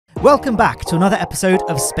Welcome back to another episode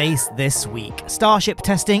of Space This Week. Starship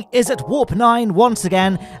testing is at Warp 9 once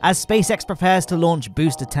again as SpaceX prepares to launch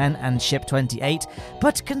Booster 10 and Ship 28,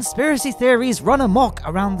 but conspiracy theories run amok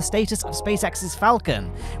around the status of SpaceX's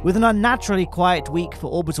Falcon, with an unnaturally quiet week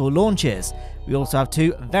for orbital launches. We also have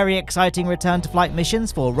two very exciting return-to-flight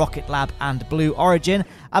missions for Rocket Lab and Blue Origin,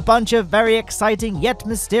 a bunch of very exciting yet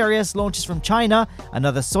mysterious launches from China,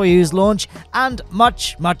 another Soyuz launch, and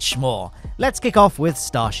much, much more. Let's kick off with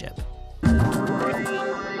Starship.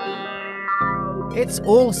 It's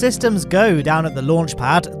all systems go down at the launch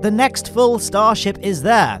pad. The next full Starship is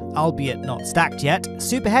there, albeit not stacked yet.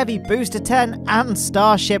 Superheavy Booster 10 and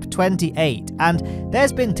Starship 28. And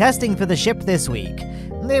there's been testing for the ship this week.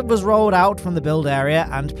 It was rolled out from the build area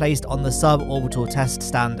and placed on the suborbital test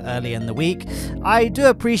stand early in the week. I do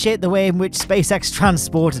appreciate the way in which SpaceX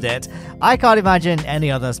transported it. I can't imagine any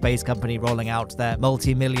other space company rolling out their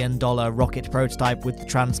multi-million-dollar rocket prototype with the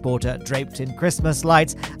transporter draped in Christmas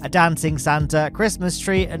lights, a dancing Santa, Christmas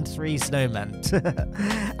tree, and 3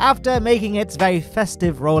 snowmen. After making its very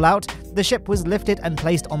festive rollout, the ship was lifted and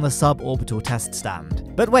placed on the suborbital test stand.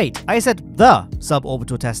 But wait, I said the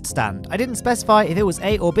suborbital test stand. I didn't specify if it was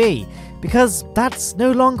A or B, because that's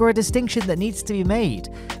no longer a distinction that needs to be made.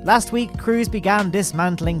 Last week, crews began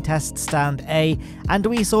dismantling test stand A, and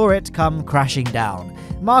we saw it come crashing down,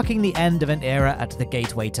 marking the end of an era at the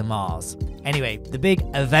gateway to Mars. Anyway, the big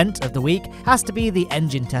event of the week has to be the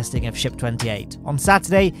engine testing of Ship 28. On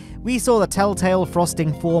Saturday, we saw the telltale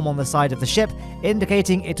frosting form on the side of the ship,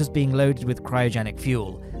 indicating it was being loaded with cryogenic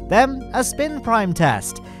fuel. Then, a spin prime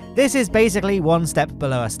test. This is basically one step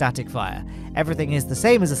below a static fire. Everything is the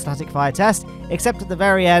same as a static fire test, except at the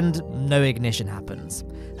very end, no ignition happens.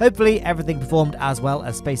 Hopefully, everything performed as well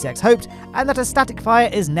as SpaceX hoped, and that a static fire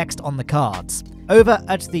is next on the cards. Over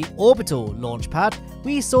at the orbital launch pad,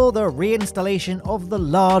 we saw the reinstallation of the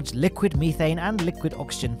large liquid methane and liquid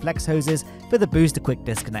oxygen flex hoses for the booster quick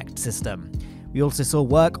disconnect system. We also saw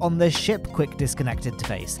work on the ship quick disconnect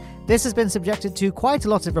interface. This has been subjected to quite a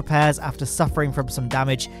lot of repairs after suffering from some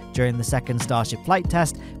damage during the second Starship flight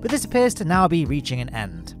test, but this appears to now be reaching an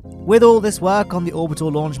end. With all this work on the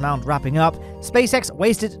orbital launch mount wrapping up, SpaceX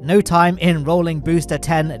wasted no time in rolling Booster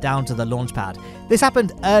 10 down to the launch pad. This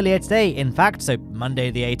happened earlier today, in fact, so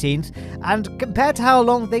Monday the 18th, and compared to how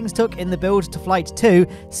long things took in the build to Flight 2,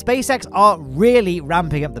 SpaceX are really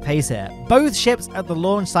ramping up the pace here. Both ships at the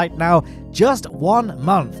launch site now, just 1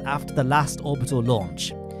 month after the last orbital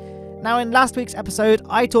launch. Now, in last week's episode,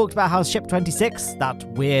 I talked about how Ship 26, that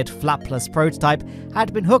weird flapless prototype,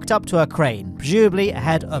 had been hooked up to a crane, presumably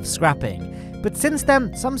ahead of scrapping. But since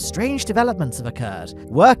then, some strange developments have occurred.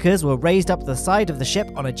 Workers were raised up the side of the ship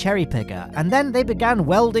on a cherry picker, and then they began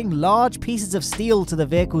welding large pieces of steel to the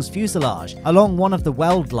vehicle's fuselage along one of the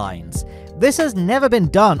weld lines. This has never been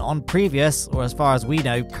done on previous, or as far as we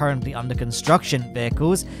know, currently under construction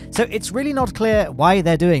vehicles, so it's really not clear why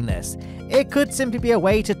they're doing this. It could simply be a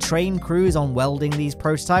way to train crews on welding these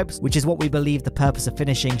prototypes, which is what we believe the purpose of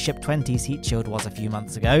finishing Ship 20's heat shield was a few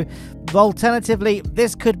months ago. Alternatively,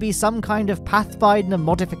 this could be some kind of Pathfinder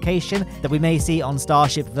modification that we may see on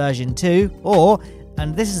Starship version 2, or,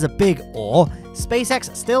 and this is a big or,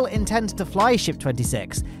 SpaceX still intends to fly Ship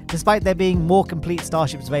 26, despite there being more complete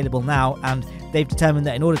Starships available now, and they've determined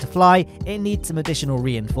that in order to fly, it needs some additional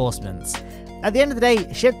reinforcements. At the end of the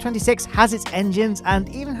day, Ship 26 has its engines and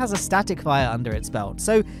even has a static fire under its belt,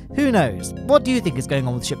 so who knows? What do you think is going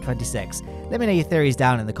on with Ship 26? Let me know your theories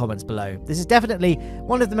down in the comments below. This is definitely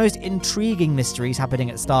one of the most intriguing mysteries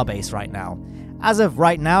happening at Starbase right now. As of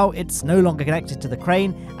right now, it's no longer connected to the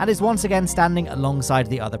crane and is once again standing alongside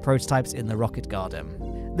the other prototypes in the rocket garden.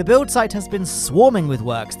 The build site has been swarming with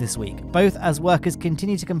works this week, both as workers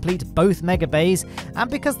continue to complete both mega bays and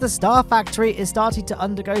because the Star Factory is starting to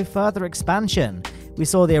undergo further expansion. We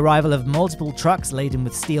saw the arrival of multiple trucks laden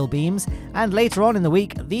with steel beams, and later on in the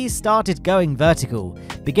week, these started going vertical,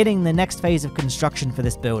 beginning the next phase of construction for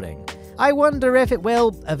this building. I wonder if it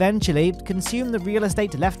will, eventually, consume the real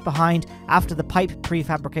estate left behind after the pipe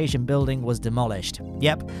prefabrication building was demolished.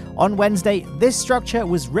 Yep, on Wednesday, this structure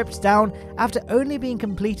was ripped down after only being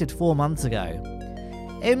completed 4 months ago.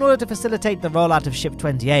 In order to facilitate the rollout of Ship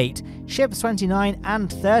 28, Ships 29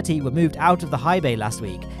 and 30 were moved out of the high bay last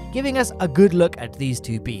week, giving us a good look at these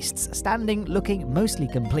two beasts, standing looking mostly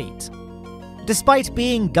complete. Despite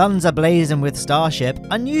being guns a-blazing with Starship,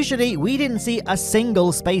 unusually we didn't see a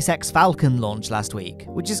single SpaceX Falcon launch last week,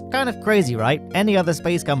 which is kind of crazy, right? Any other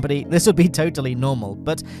space company, this would be totally normal,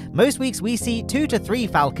 but most weeks we see 2 to 3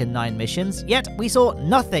 Falcon 9 missions, yet we saw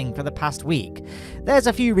nothing for the past week. There's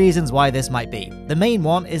a few reasons why this might be. The main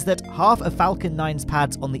one is that half of Falcon 9's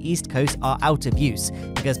pads on the East Coast are out of use,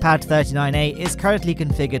 because pad 39A is currently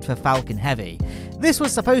configured for Falcon Heavy. This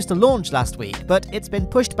was supposed to launch last week, but it's been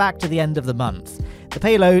pushed back to the end of the month. The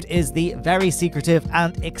payload is the very secretive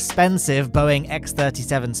and expensive Boeing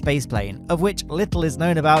X-37 spaceplane, of which little is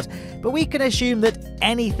known about, but we can assume that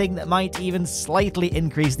anything that might even slightly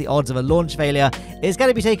increase the odds of a launch failure is going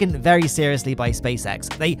to be taken very seriously by SpaceX.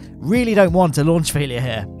 They really don't want a launch failure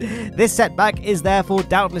here. This setback is therefore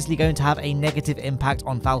doubtlessly going to have a negative impact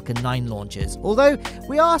on Falcon 9 launches, although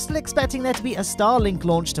we are still expecting there to be a Starlink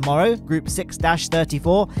launch tomorrow, Group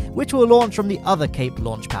 6-34, which will launch from the other Cape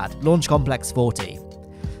launch pad, Launch Complex 40.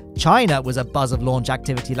 China was a buzz of launch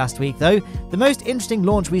activity last week though. The most interesting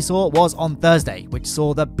launch we saw was on Thursday, which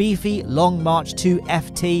saw the beefy Long March 2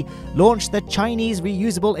 FT launch the Chinese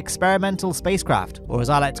reusable experimental spacecraft, or as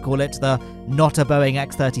I like to call it, the not a Boeing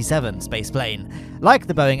X-37 spaceplane. Like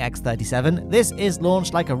the Boeing X-37, this is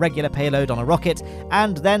launched like a regular payload on a rocket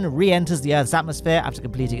and then re-enters the Earth's atmosphere after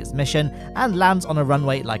completing its mission and lands on a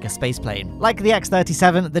runway like a spaceplane. Like the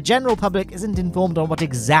X-37, the general public isn't informed on what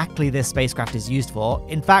exactly this spacecraft is used for.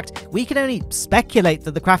 In fact, we can only speculate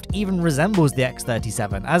that the craft even resembles the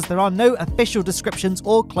X-37, as there are no official descriptions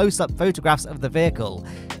or close-up photographs of the vehicle.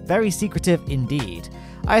 Very secretive indeed.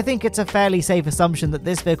 I think it's a fairly safe assumption that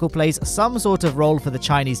this vehicle plays some sort of role for the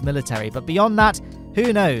Chinese military, but beyond that,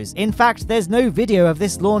 who knows? In fact, there's no video of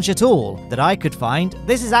this launch at all that I could find.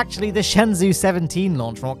 This is actually the Shenzhou 17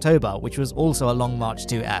 launch from October, which was also a Long March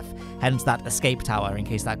 2F, hence that escape tower in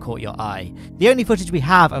case that caught your eye. The only footage we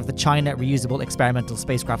have of the China reusable experimental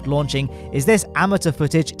spacecraft launching is this amateur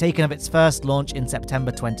footage taken of its first launch in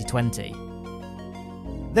September 2020.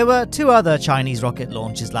 There were 2 other Chinese rocket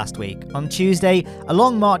launches last week. On Tuesday, a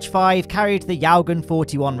Long March 5 carried the Yaogan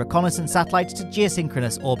 41 reconnaissance satellite to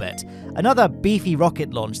geosynchronous orbit. Another beefy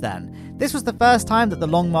rocket launch then. This was the first time that the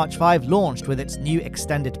Long March 5 launched with its new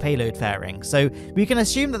extended payload fairing, so we can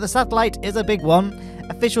assume that the satellite is a big one.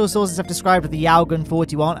 Official sources have described the Yaogan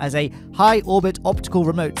 41 as a high-orbit optical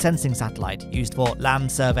remote sensing satellite used for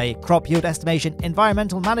land survey, crop yield estimation,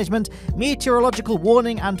 environmental management, meteorological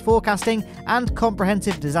warning and forecasting, and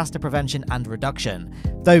comprehensive disaster prevention and reduction.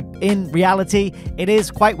 Though in reality, it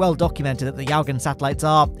is quite well documented that the Yaogan satellites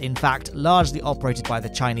are, in fact, largely operated by the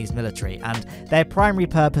Chinese military, and their primary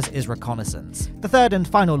purpose is reconnaissance. The third and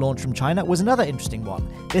final launch from China was another interesting one.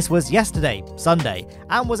 This was yesterday, Sunday,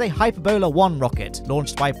 and was a Hyperbola 1 rocket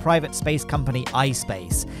launched by private space company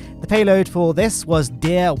iSpace. The payload for this was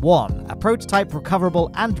Deer-1, a prototype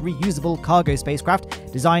recoverable and reusable cargo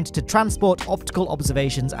spacecraft designed to transport optical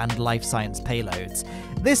observations and life science payloads.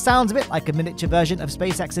 This sounds a bit like a miniature version of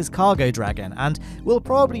SpaceX's Cargo Dragon, and will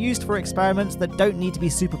probably be used for experiments that don't need to be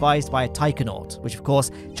supervised by a taikonaut, which of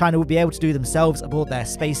course China will be able to do themselves aboard their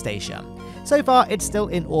space station. So far, it's still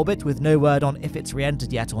in orbit with no word on if it's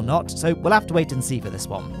re-entered yet or not, so we'll have to wait and see for this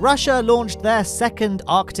one. Russia launched their second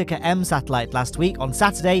Arctica M satellite last week on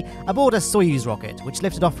Saturday aboard a Soyuz rocket, which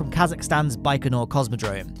lifted off from Kazakhstan's Baikonur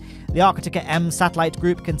Cosmodrome. The Arctica M satellite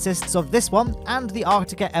group consists of this one and the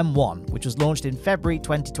Arctica M1, which was launched in February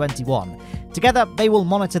 2021. Together, they will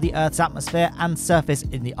monitor the Earth's atmosphere and surface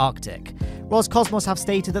in the Arctic. Roscosmos have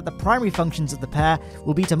stated that the primary functions of the pair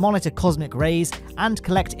will be to monitor cosmic rays and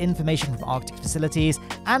collect information from Arctic facilities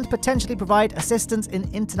and potentially provide assistance in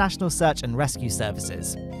international search and rescue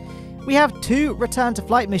services. We have 2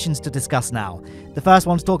 return-to-flight missions to discuss now. The first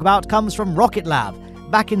one to talk about comes from Rocket Lab.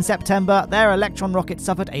 Back in September, their Electron rocket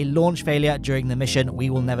suffered a launch failure during the mission We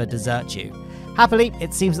Will Never Desert You. Happily,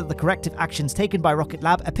 it seems that the corrective actions taken by Rocket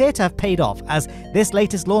Lab appear to have paid off, as this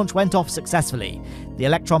latest launch went off successfully. The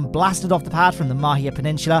Electron blasted off the pad from the Mahia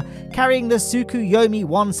Peninsula, carrying the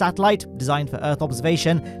Tsukuyomi-1 satellite, designed for Earth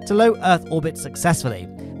observation, to low Earth orbit successfully.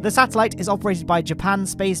 The satellite is operated by Japan's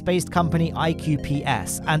space-based company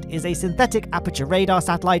IQPS and is a synthetic aperture radar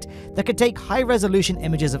satellite that can take high-resolution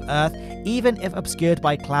images of Earth even if obscured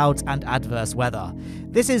by clouds and adverse weather.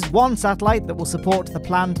 This is one satellite that will support the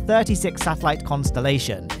planned 36-satellite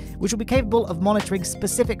constellation, which will be capable of monitoring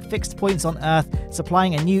specific fixed points on Earth,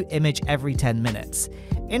 supplying a new image every 10 minutes.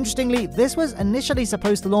 Interestingly, this was initially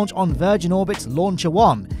supposed to launch on Virgin Orbit's Launcher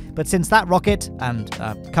 1, but since that rocket and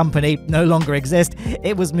company no longer exist,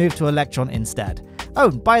 it was moved to Electron instead. Oh,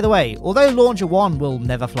 by the way, although Launcher 1 will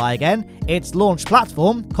never fly again, its launch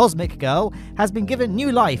platform, Cosmic Girl, has been given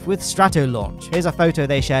new life with Stratolaunch. Here's a photo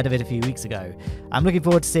they shared of it a few weeks ago. I'm looking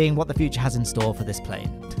forward to seeing what the future has in store for this plane.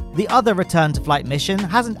 The other return to flight mission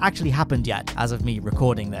hasn't actually happened yet, as of me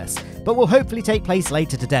recording this, but will hopefully take place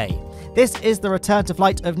later today. This is the return to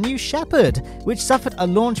flight of New Shepard, which suffered a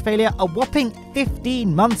launch failure a whopping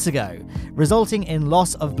 15 months ago, resulting in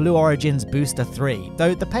loss of Blue Origin's Booster 3,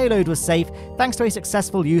 though the payload was safe thanks to a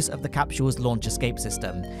successful use of the capsule's launch escape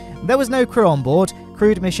system. There was no crew on board.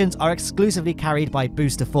 Crewed missions are exclusively carried by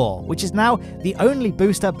Booster 4, which is now the only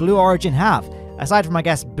booster Blue Origin have, aside from, I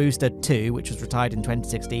guess, Booster 2, which was retired in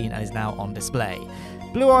 2016 and is now on display.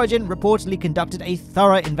 Blue Origin reportedly conducted a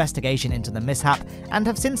thorough investigation into the mishap and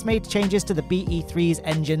have since made changes to the BE-3's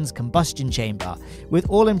engine's combustion chamber, with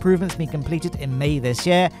all improvements being completed in May this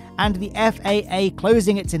year and the FAA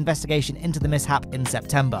closing its investigation into the mishap in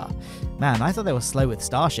September. Man, I thought they were slow with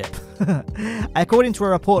Starship. According to a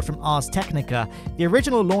report from Ars Technica, the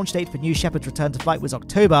original launch date for New Shepard's return to flight was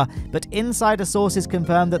October, but insider sources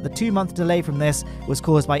confirmed that the 2-month delay from this was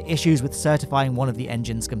caused by issues with certifying one of the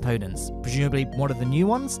engine's components, presumably one of the new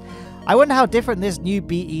ones? I wonder how different this new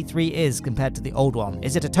BE-3 is compared to the old one.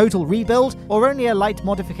 Is it a total rebuild or only a light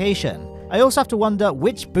modification? I also have to wonder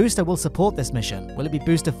which booster will support this mission. Will it be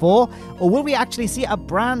Booster 4, or will we actually see a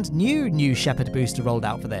brand new Shepard booster rolled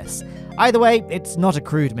out for this? Either way, it's not a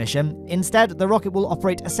crewed mission. Instead, the rocket will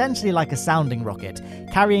operate essentially like a sounding rocket,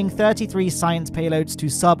 carrying 33 science payloads to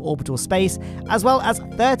suborbital space, as well as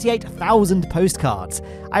 38,000 postcards.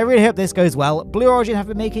 I really hope this goes well. Blue Origin have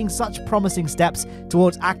been making such promising steps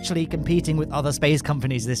towards actually competing with other space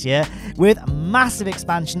companies this year, with massive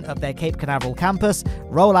expansion of their Cape Canaveral campus,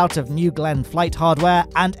 rollout of New Glenn flight hardware,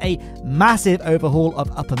 and a massive overhaul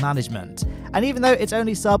of upper management. And even though it's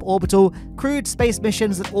only suborbital, crewed space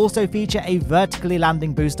missions that also feature a vertically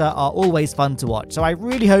landing booster are always fun to watch, so I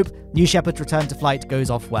really hope New Shepard's return to flight goes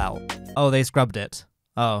off well. Oh, they scrubbed it.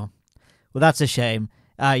 Oh. Well, that's a shame.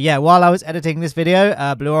 Yeah, while I was editing this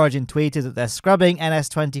video, Blue Origin tweeted that they're scrubbing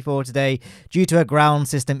NS-24 today due to a ground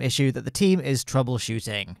system issue that the team is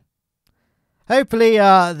troubleshooting. Hopefully,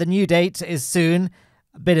 the new date is soon.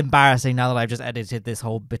 A bit embarrassing now that I've just edited this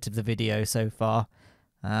whole bit of the video so far.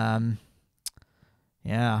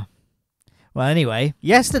 Yeah. Well, anyway,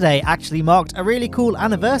 yesterday actually marked a really cool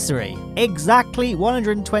anniversary. Exactly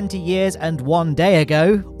 120 years and 1 day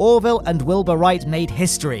ago, Orville and Wilbur Wright made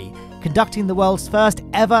history, conducting the world's first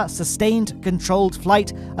ever sustained controlled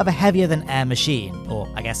flight of a heavier-than-air machine, or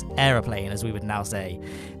I guess aeroplane as we would now say.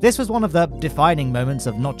 This was one of the defining moments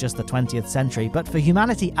of not just the 20th century, but for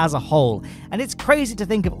humanity as a whole, and it's crazy to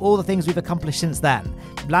think of all the things we've accomplished since then,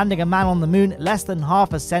 landing a man on the moon less than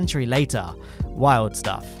half a century later. Wild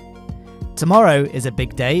stuff. Tomorrow is a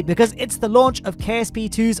big day because it's the launch of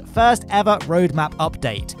KSP-2's first ever roadmap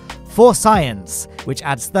update, For Science, which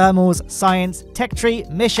adds thermals, science, tech tree,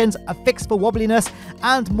 missions, a fix for wobbliness,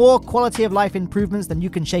 and more quality of life improvements than you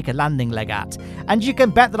can shake a landing leg at. And you can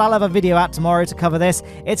bet that I'll have a video out tomorrow to cover this.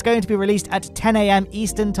 It's going to be released at 10 AM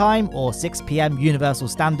Eastern Time or 6 PM Universal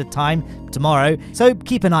Standard Time tomorrow, so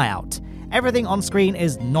keep an eye out. Everything on screen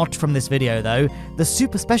is not from this video though. The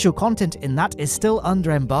super special content in that is still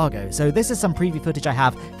under embargo, so this is some preview footage I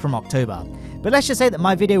have from October. But let's just say that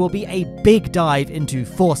my video will be a big dive into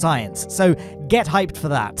For Science, so get hyped for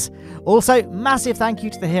that. Also, massive thank you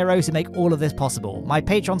to the heroes who make all of this possible. My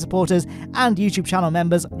Patreon supporters and YouTube channel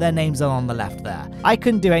members, their names are on the left there. I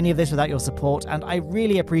couldn't do any of this without your support, and I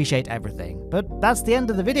really appreciate everything. But that's the end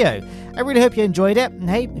of the video. I really hope you enjoyed it, and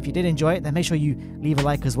hey, if you did enjoy it, then make sure you leave a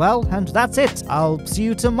like as well, and that's it. I'll see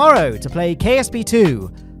you tomorrow to play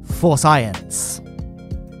KSP2 For Science.